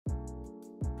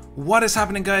What is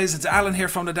happening, guys? It's Alan here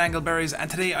from the Dangleberries, and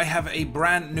today I have a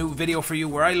brand new video for you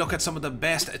where I look at some of the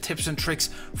best tips and tricks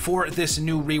for this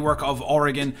new rework of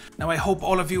Oregon. Now, I hope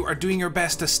all of you are doing your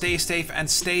best to stay safe and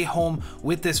stay home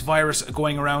with this virus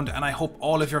going around, and I hope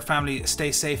all of your family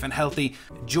stay safe and healthy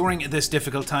during this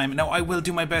difficult time. Now, I will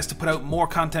do my best to put out more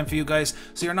content for you guys,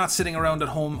 so you're not sitting around at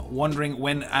home wondering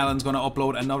when Alan's going to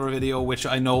upload another video, which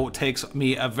I know takes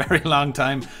me a very long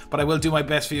time, but I will do my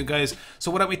best for you guys.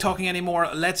 So without me talking anymore,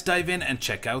 let's dive in and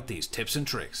check out these tips and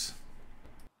tricks.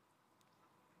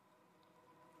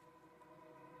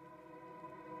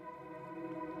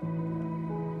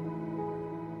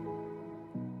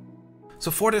 So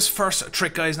for this first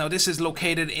trick, guys, now this is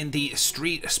located in the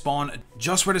street spawn,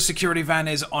 just where the security van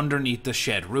is underneath the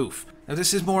shed roof. Now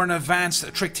this is more an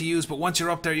advanced trick to use, but once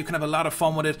you're up there you can have a lot of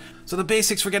fun with it. So the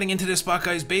basics for getting into this spot,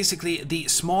 guys, basically the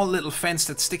small little fence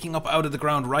that's sticking up out of the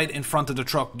ground right in front of the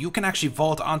truck, you can actually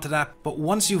vault onto that, but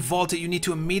once you vault it you need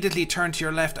to immediately turn to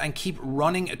your left and keep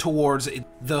running towards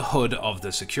the hood of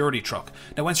the security truck.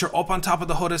 Now once you're up on top of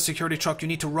the hood of the security truck, you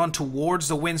need to run towards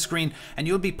the windscreen and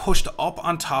you'll be pushed up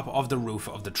on top of the roof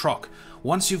of the truck.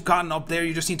 Once you've gotten up there,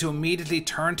 you just need to immediately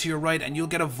turn to your right and you'll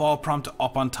get a vault prompt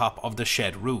up on top of the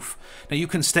shed roof. Now you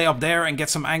can stay up there and get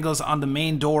some angles on the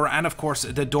main door and of course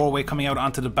the doorway coming out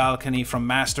onto the balcony from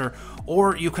Master,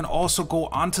 or you can also go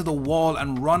onto the wall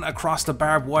and run across the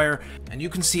barbed wire and you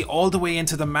can see all the way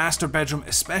into the master bedroom.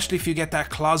 Especially if you get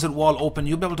that closet wall open,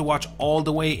 you'll be able to watch all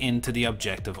the way into the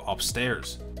objective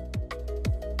upstairs.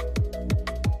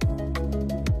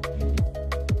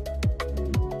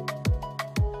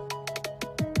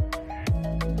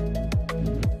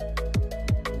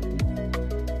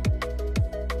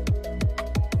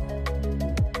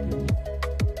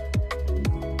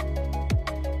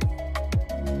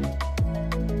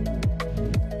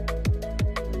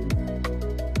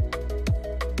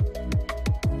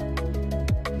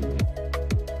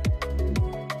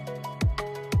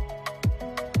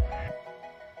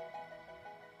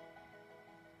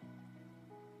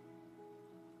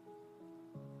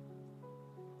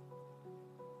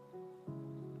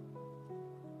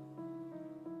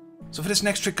 So for this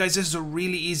next trick, guys, this is a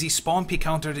really easy spawn peek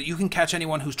counter that you can catch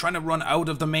anyone who's trying to run out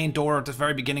of the main door at the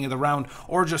very beginning of the round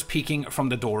or just peeking from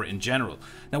the door in general.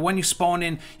 Now when you spawn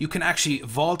in, you can actually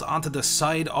vault onto the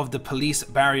side of the police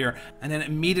barrier and then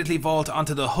immediately vault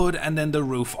onto the hood and then the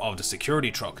roof of the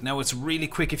security truck. Now it's really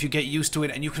quick if you get used to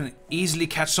it, and you can easily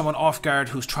catch someone off guard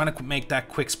who's trying to make that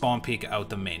quick spawn peek out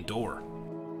the main door.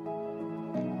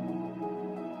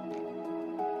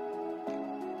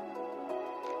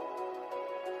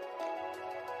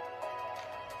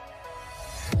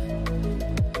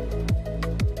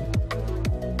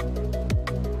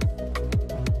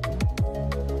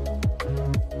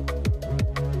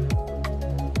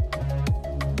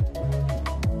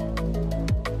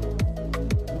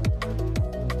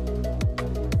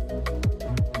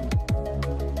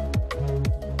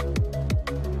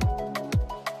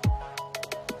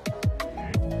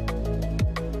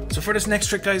 So for this next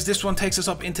trick, guys, this one takes us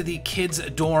up into the kids'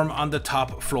 dorm on the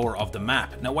top floor of the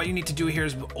map. Now what you need to do here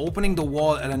is opening the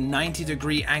wall at a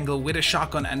 90-degree angle with a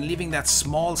shotgun and leaving that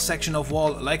small section of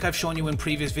wall. Like I've shown you in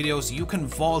previous videos, you can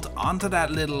vault onto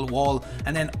that little wall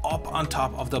and then up on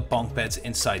top of the bunk beds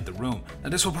inside the room. Now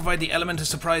this will provide the element of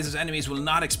surprise, as enemies will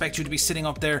not expect you to be sitting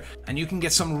up there, and you can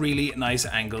get some really nice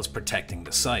angles protecting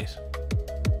the site.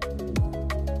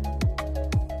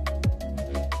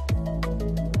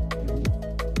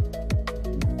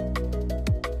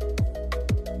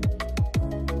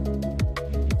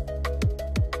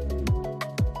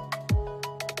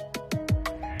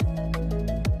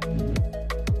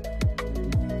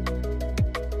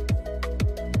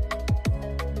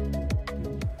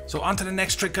 So on to the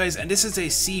next trick, guys, and this is a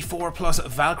C4 plus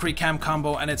Valkyrie cam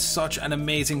combo, and it's such an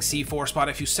amazing C4 spot.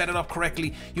 If you set it up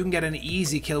correctly, you can get an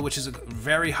easy kill, which is a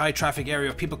very high traffic area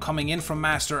of people coming in from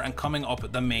Master and coming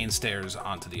up the main stairs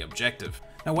onto the objective.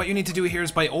 Now what you need to do here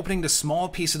is, by opening the small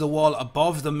piece of the wall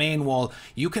above the main wall,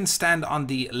 you can stand on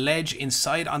the ledge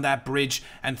inside on that bridge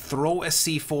and throw a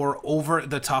C4 over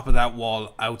the top of that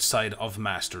wall outside of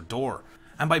Master door.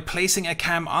 And by placing a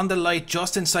cam on the light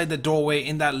just inside the doorway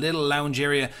in that little lounge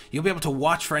area, you'll be able to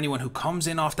watch for anyone who comes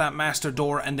in off that master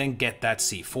door and then get that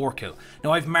C4 kill.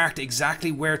 Now I've marked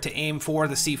exactly where to aim for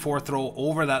the C4 throw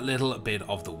over that little bit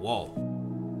of the wall.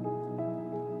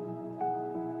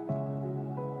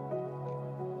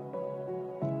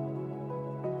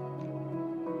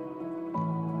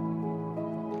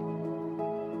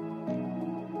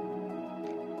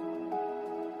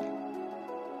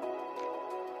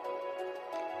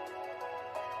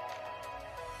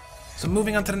 So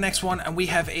moving on to the next one, and we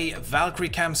have a Valkyrie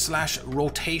cam slash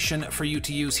rotation for you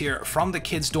to use here from the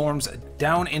kids' dorms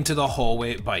down into the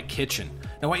hallway by kitchen.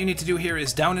 Now what you need to do here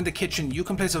is down in the kitchen, you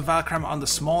can place a Valcram on the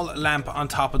small lamp on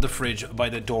top of the fridge by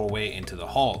the doorway into the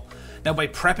hall. Now by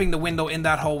prepping the window in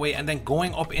that hallway and then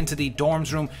going up into the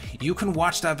dorms room, you can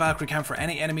watch that Valkyrie cam for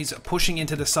any enemies pushing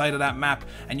into the side of that map,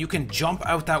 and you can jump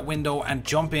out that window and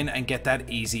jump in and get that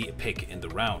easy pick in the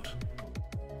round.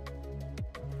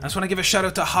 I just want to give a shout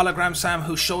out to Hologram Sam,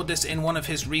 who showed this in one of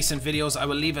his recent videos. I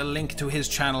will leave a link to his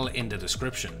channel in the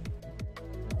description.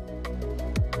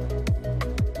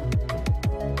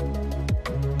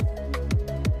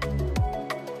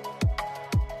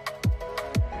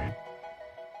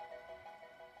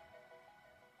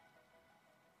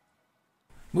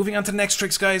 Moving on to the next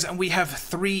tricks, guys, and we have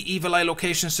 3 Evil Eye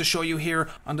locations to show you here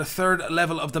on the 3rd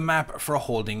level of the map for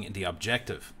holding the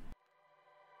objective.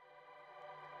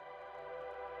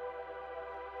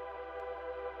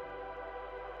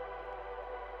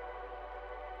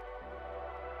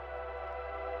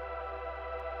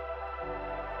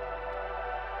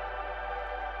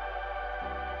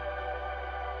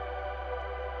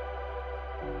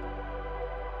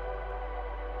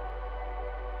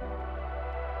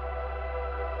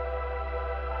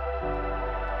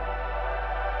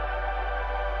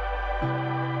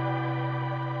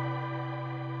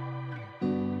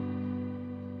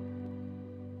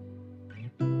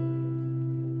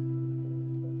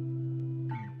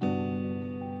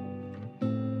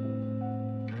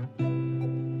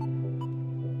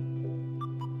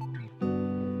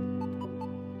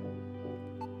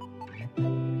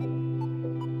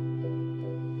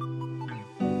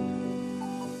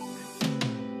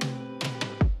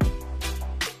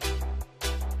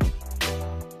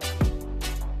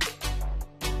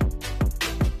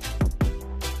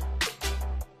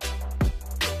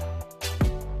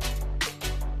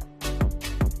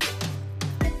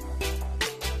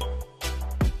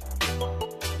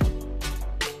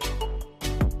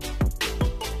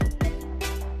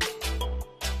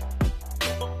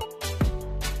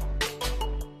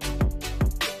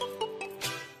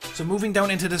 So moving down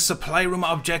into the supply room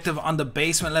objective on the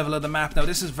basement level of the map. Now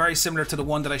this is very similar to the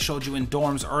one that I showed you in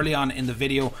dorms early on in the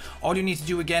video. All you need to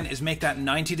do again is make that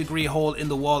 90-degree hole in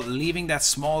the wall, leaving that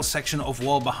small section of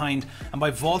wall behind, and by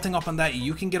vaulting up on that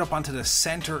you can get up onto the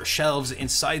center shelves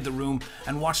inside the room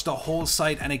and watch the whole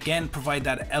site, and again provide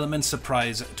that element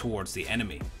surprise towards the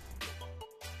enemy.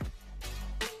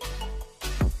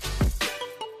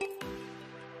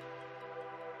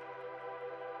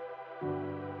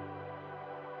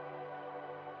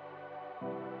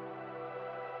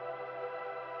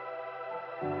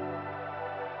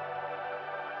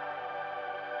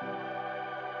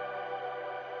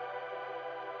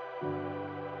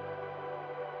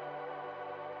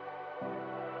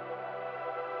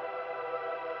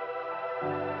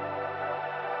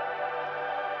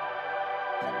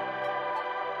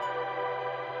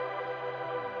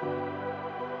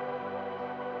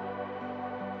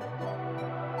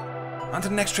 On to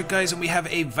the next trick, guys, and we have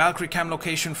a Valkyrie cam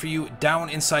location for you down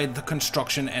inside the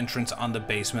construction entrance on the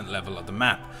basement level of the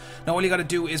map. Now all you got to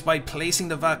do is by placing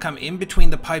the Valcam in between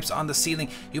the pipes on the ceiling,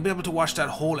 you'll be able to watch that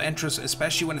whole entrance,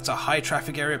 especially when it's a high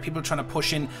traffic area, people trying to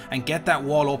push in and get that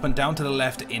wall open down to the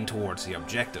left in towards the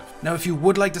objective. Now if you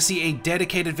would like to see a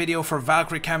dedicated video for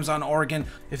Valkyrie cams on Oregon,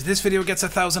 if this video gets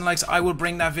 1,000 likes, I will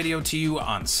bring that video to you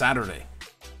on Saturday.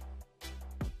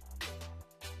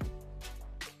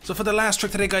 So for the last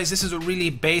trick today, guys, this is a really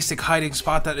basic hiding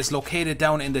spot that is located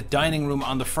down in the dining room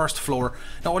on the first floor.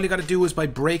 Now all you got to do is by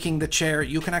breaking the chair,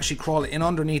 you can actually crawl in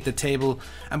underneath the table,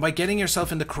 and by getting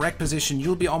yourself in the correct position,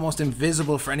 you'll be almost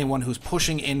invisible for anyone who's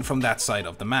pushing in from that side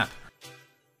of the map.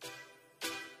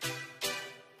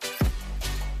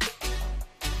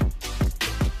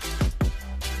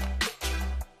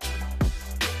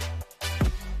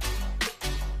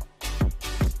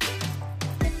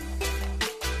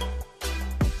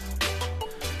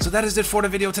 So that is it for the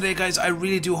video today, guys. I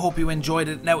really do hope you enjoyed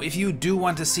it. Now if you do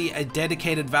want to see a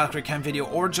dedicated Valkyrie cam video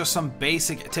or just some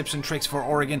basic tips and tricks for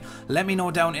Oregon, let me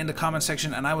know down in the comment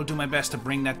section and I will do my best to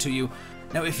bring that to you.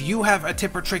 Now if you have a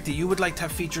tip or trick that you would like to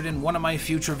have featured in one of my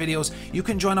future videos, you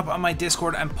can join up on my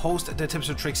Discord and post the tips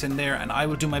or tricks in there, and I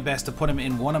will do my best to put them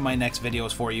in one of my next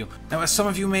videos for you. Now as some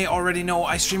of you may already know,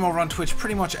 I stream over on Twitch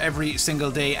pretty much every single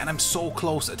day, and I'm so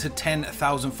close to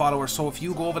 10,000 followers, so if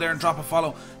you go over there and drop a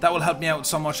follow, that will help me out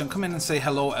so much, and come in and say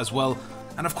hello as well.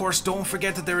 And of course, don't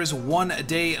forget that there is 1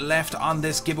 day left on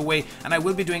this giveaway, and I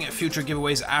will be doing future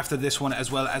giveaways after this one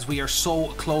as well, as we are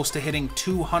so close to hitting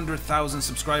 200,000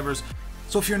 subscribers.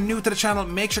 So if you're new to the channel,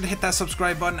 make sure to hit that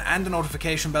subscribe button and the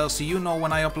notification bell so you know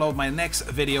when I upload my next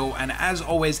video. And as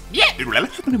always, yeah!